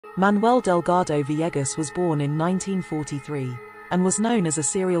Manuel Delgado Villegas was born in 1943, and was known as a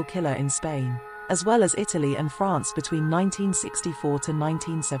serial killer in Spain, as well as Italy and France between 1964 to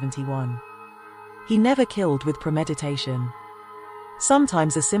 1971. He never killed with premeditation.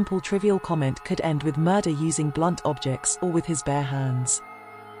 Sometimes a simple trivial comment could end with murder using blunt objects or with his bare hands.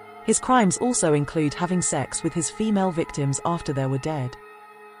 His crimes also include having sex with his female victims after they were dead.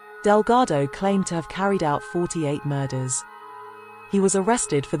 Delgado claimed to have carried out 48 murders. He was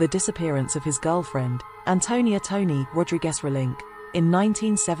arrested for the disappearance of his girlfriend, Antonia Toñi, Rodríguez Relinque, in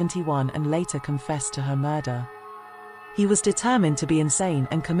 1971 and later confessed to her murder. He was determined to be insane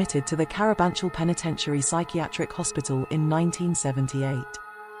and committed to the Carabanchel Penitentiary Psychiatric Hospital in 1978.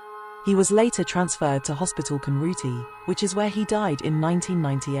 He was later transferred to Hospital Can Ruti, which is where he died in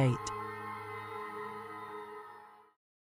 1998.